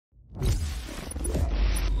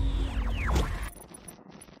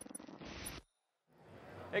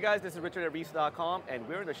Hey guys, this is Richard at reefs.com, and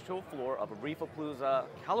we're in the show floor of Reefapalooza,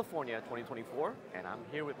 California 2024, and I'm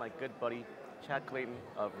here with my good buddy, Chad Clayton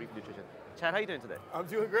of Reef Nutrition. Chad, how you doing today? I'm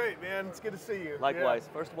doing great, man. It's good to see you. Likewise.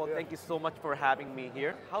 Yeah. First of all, thank you so much for having me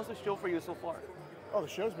here. How's the show for you so far? Oh, the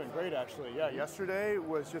show's been great, actually. Yeah, yesterday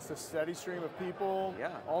was just a steady stream of people.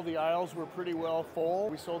 Yeah. All the aisles were pretty well full.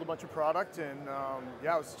 We sold a bunch of product, and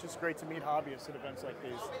yeah, it was just great to meet hobbyists at events like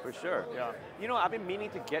these. For sure. Yeah. You know, I've been meaning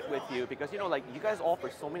to get with you because, you know, like, you guys offer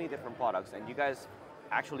so many different products, and you guys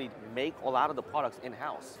actually make a lot of the products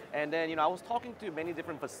in-house. And then, you know, I was talking to many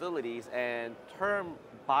different facilities, and term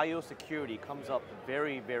biosecurity comes up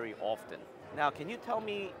very, very often. Now, can you tell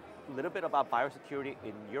me a little bit about biosecurity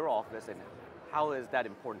in your office, and how is that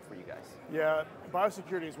important for you guys? Yeah,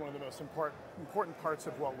 biosecurity is one of the most important parts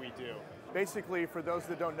of what we do. Basically, for those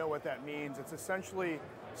that don't know what that means, it's essentially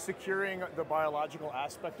securing the biological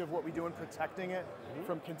aspect of what we do and protecting it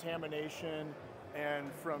from contamination and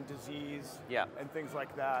from disease and things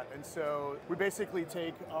like that. And so we basically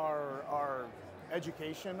take our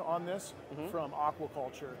education on this from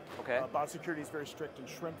aquaculture. Okay. Biosecurity is very strict in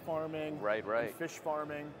shrimp farming, and fish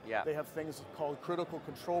farming. Yeah. They have things called critical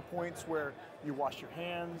control points where you wash your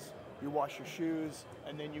hands, you wash your shoes,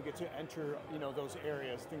 and then you get to enter, you know, those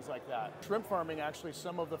areas, things like that. Shrimp farming, actually,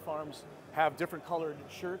 some of the farms have different colored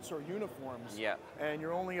shirts or uniforms. Yeah. And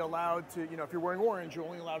you're only allowed to, you know, if you're wearing orange, you're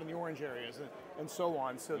only allowed in the orange areas and so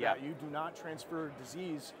on, so that you do not transfer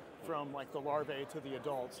disease from like the larvae to the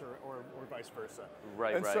adults or vice versa.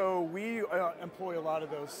 And so we employ a lot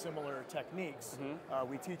of those similar techniques.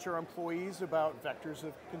 We teach our employees about vectors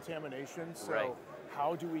of contamination. So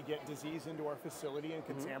how do we get disease into our facility and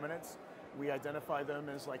contaminants? We identify them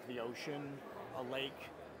as like the ocean, a lake,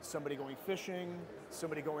 somebody going fishing,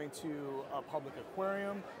 somebody going to a public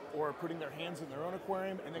aquarium, or putting their hands in their own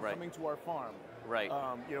aquarium and then coming to our farm.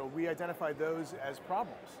 You know, we identify those as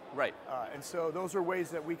problems. And so those are ways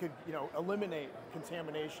that we could, you know, eliminate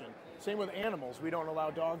contamination. Same with animals. We don't allow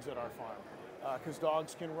dogs at our farm because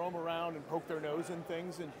dogs can roam around and poke their nose in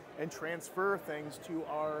things and transfer things to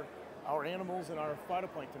our animals and our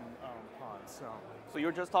phytoplankton ponds. So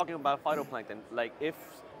you're just talking about phytoplankton. Like,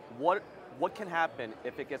 what can happen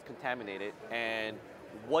if it gets contaminated, and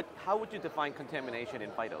how would you define contamination in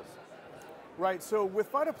phytos? Right, so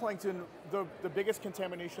with phytoplankton, the biggest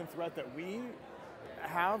contamination threat that we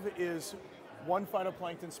have is one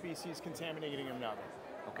phytoplankton species contaminating another.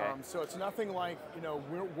 Okay. So it's nothing like, you know,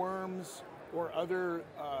 worms or other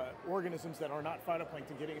organisms that are not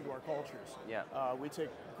phytoplankton getting into our cultures. Yeah. We take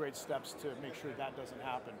great steps to make sure that doesn't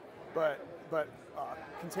happen. But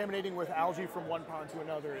contaminating with algae from one pond to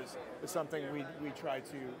another is something we try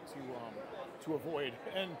to avoid.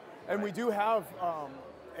 And we do have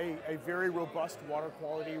a very robust water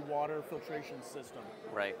filtration system.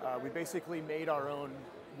 We basically made our own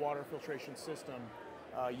water filtration system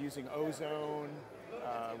using ozone.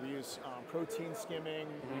 We use protein skimming.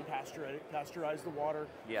 We pasteurize the water,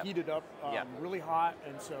 heat it up really hot,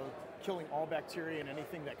 and so killing all bacteria and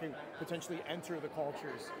anything that can potentially enter the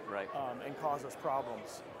cultures and cause us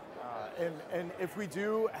problems. And if we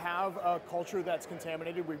do have a culture that's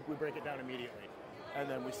contaminated, we break it down immediately. And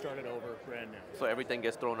then we start it over brand new. So everything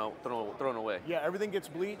gets thrown away? Yeah, everything gets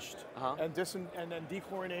bleached and then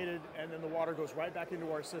dechlorinated, and then the water goes right back into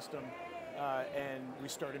our system, and we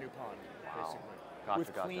start a new pond, basically.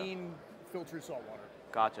 With clean, filtered salt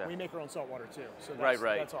water. We make our own salt water too, so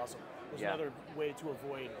that's awesome. There's another way to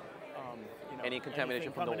avoid you know, any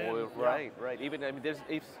contamination from the oil. Even I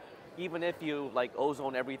mean, even if you like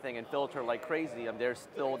ozone everything and filter like crazy, there's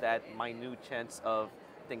still that minute chance of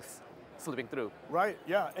things slipping through.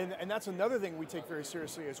 And that's another thing we take very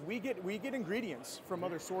seriously is we get ingredients from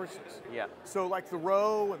other sources. So like the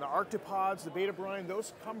roe and the arctopods, the beta brine,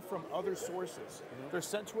 those come from other sources. They're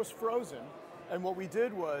sent to us frozen. And what we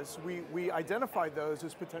did was we identified those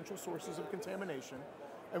as potential sources of contamination,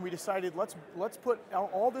 and we decided let's put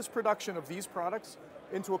all this production of these products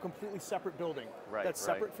into a completely separate building that's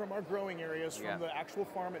separate from our growing areas, from the actual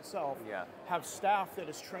farm itself. Have staff that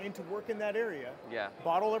is trained to work in that area.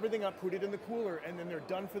 Bottle everything up, put it in the cooler, and then they're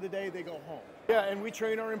done for the day. They go home. And we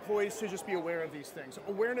train our employees to just be aware of these things.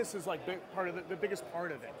 Awareness is like the biggest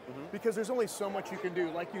part of it, because there's only so much you can do.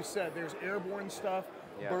 Like you said, there's airborne stuff.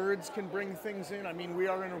 Birds can bring things in. I mean, we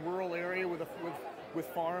are in a rural area with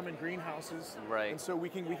farm and greenhouses, and so we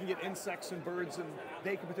can get insects and birds, and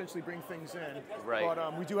they can potentially bring things in.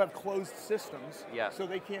 But we do have closed systems, so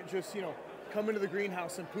they can't just, you know, come into the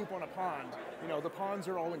greenhouse and poop on a pond. You know, the ponds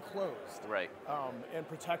are all enclosed, and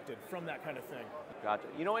protected from that kind of thing. Gotcha.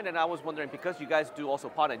 You know, and then I was wondering, because you guys do also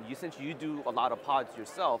pod, and since you do a lot of pods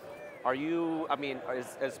yourself, Are you, I mean,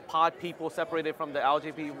 is pod people separated from the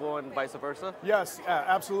algae people and vice versa? Yes,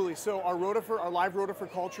 absolutely. So our live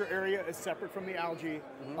rotifer culture area is separate from the algae.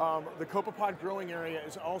 The copepod growing area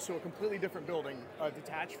is also a completely different building,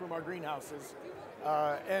 detached from our greenhouses.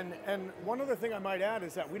 And one other thing I might add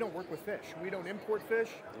is that we don't work with fish. We don't import fish.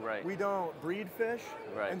 Right. We don't breed fish.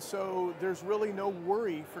 Right. And so there's really no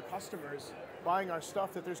worry for customers buying our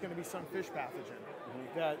stuff that there's going to be some fish pathogen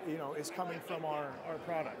that is coming from our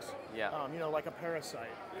products. Yeah. Like a parasite,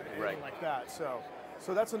 anything Right. like that.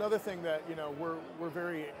 So that's another thing that we're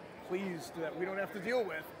very pleased that we don't have to deal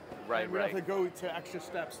with. Right. And we don't have to go to extra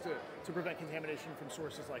steps to prevent contamination from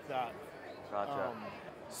sources like that. Gotcha.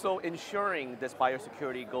 So ensuring this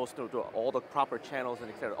biosecurity goes through all the proper channels and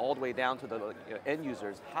et cetera, all the way down to the end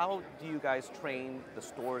users, how do you guys train the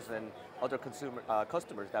stores and other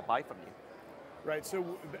customers that buy from you? Right,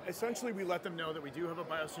 so essentially we let them know that we do have a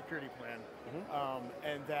biosecurity plan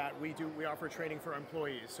and that we offer training for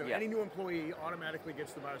employees. So any new employee automatically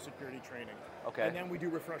gets the biosecurity training. Okay. And then we do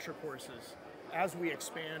refresher courses as we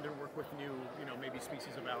expand and work with new, maybe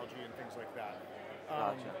species of algae and things like that.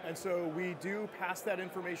 Gotcha. And so we do pass that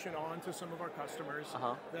information on to some of our customers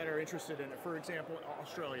that are interested in it. For example,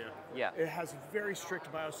 Australia. Yeah. It has very strict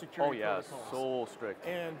biosecurity protocols. So strict.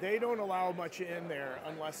 And they don't allow much in there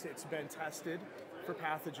unless it's been tested for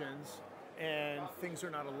pathogens and things are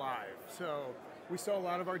not alive. So we sell a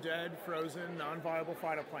lot of our dead, frozen, non-viable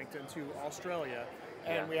phytoplankton to Australia,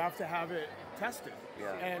 and we have to have it tested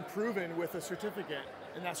and proven with a certificate.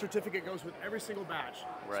 And that certificate goes with every single batch,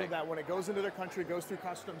 so that when it goes into their country, goes through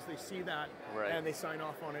customs, they see that, and they sign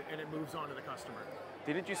off on it, and it moves on to the customer.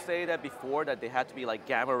 Didn't you say that before, that they had to be like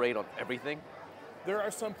gamma rate on everything? There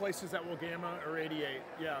are some places that will gamma irradiate,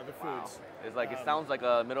 the foods. It's like, it sounds like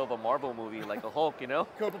a middle of a Marvel movie, like a Hulk,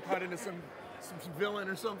 Copepod into some villain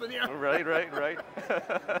or something, Right.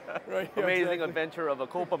 Right. Amazing adventure of a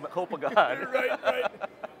Copa god. right.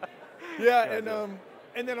 Yeah,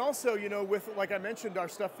 and then also, with, like I mentioned, our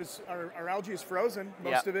stuff is, our algae is frozen,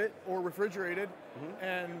 most of it, or refrigerated,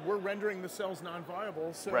 and we're rendering the cells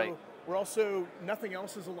non-viable, so we're also, nothing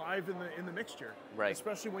else is alive in the mixture,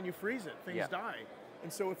 especially when you freeze it, things die.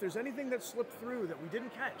 And so if there's anything that slipped through that we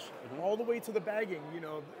didn't catch, all the way to the bagging,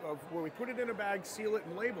 of where we put it in a bag, seal it,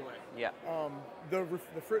 and label it,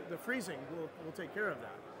 the freezing will take care of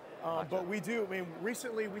that. But we do,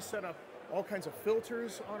 recently we set up all kinds of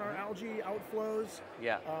filters on our algae outflows.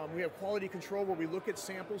 We have quality control where we look at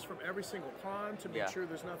samples from every single pond to make sure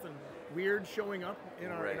there's nothing weird showing up in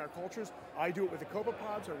our cultures. I do it with the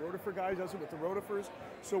copepods, our rotifer guy does it with the rotifers.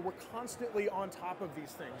 So we're constantly on top of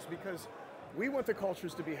these things because we want the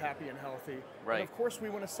cultures to be happy and healthy. And of course we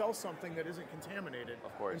want to sell something that isn't contaminated.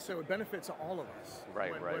 Of course. And so it benefits all of us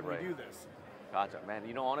when we do this. Gotcha, man.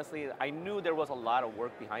 Honestly, I knew there was a lot of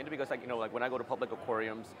work behind it because, like when I go to public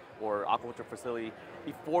aquariums or aquaculture facility,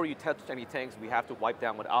 before you touch any tanks, we have to wipe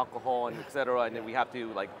down with alcohol and et cetera, and then we have to,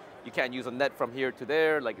 you can't use a net from here to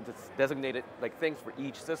there, it's designated, things for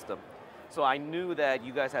each system. So I knew that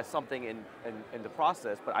you guys had something in the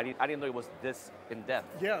process, but I didn't know it was this in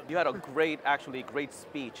depth. Yeah. You had a great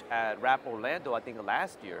speech at RAP Orlando, I think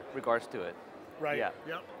last year, in regards to it. Right. Yeah.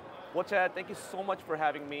 Yep. Well, Chad, thank you so much for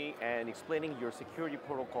having me and explaining your security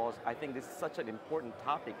protocols. I think this is such an important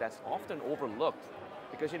topic that's often overlooked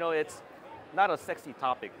because, it's not a sexy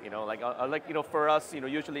topic, for us,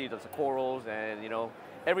 usually there's the corals and,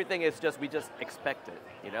 everything is we just expect it,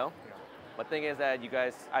 But thing is that you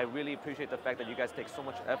guys, I really appreciate the fact that you guys take so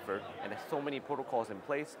much effort and there's so many protocols in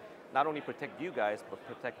place, not only protect you guys, but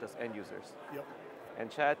protect us end users. Yep. And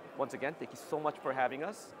Chad, once again, thank you so much for having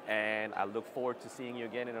us, and I look forward to seeing you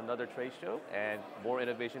again in another trade show and more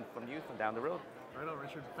innovation from you from down the road. Right on,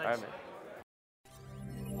 Richard. Thanks. All right, man.